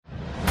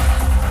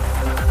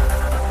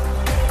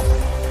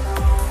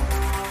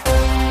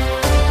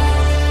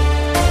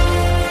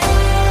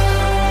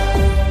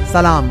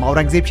سلام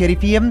اورنګزیب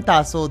شریفی يم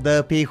تاسو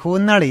د پیښو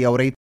نړۍ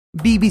اورئ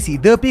بی بی سی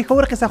د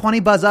پیښور قصهخواني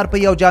بازار په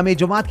یو جامع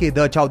جماعت کې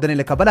د چاودنې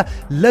له کبله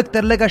لږ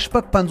تر لږه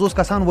شپږ 50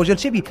 کسان وژل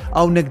شوي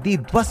او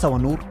نږدې 200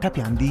 نور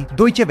ټپیان دي.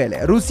 دویچه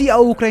ویلې روسي او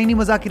اوکرایني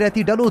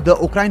مذاکراتي ډلو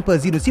د اوکراین په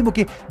ځینو سیمو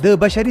کې د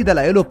بشري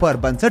دلایلو پر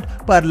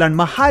بنسټ پر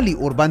لنډمهالي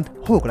اوربند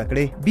هوکړه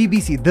کړې. بی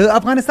بی سی د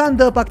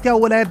افغانستان د پکتیا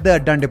ولایت د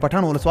ډنډ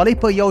پټان ولسوالۍ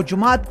په یو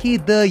جماعت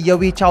کې د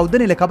یوې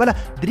چاودنې له کبله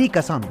 3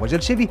 کسان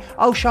وژل شوي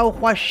او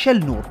شاوخوا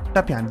 100 نور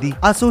ټپیان دي.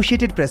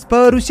 اسوسییټډ پریس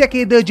په روسیه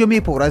کې د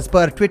جمعې په ورځ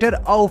پر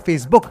ټویټر او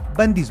فیسبوک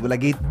بندیز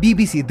ولګید. بی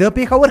بی سی د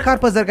پیښور ښار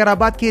په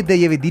زرګرآباد کې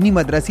د یوې دینی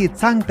مدرسې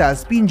څنګ ته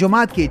سپین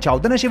جماعت کې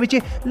چاودنه شوې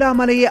چې له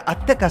امله یې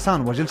 8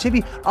 کسان وژل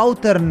شوي او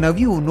تر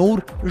 90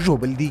 نور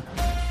ژوبل دي.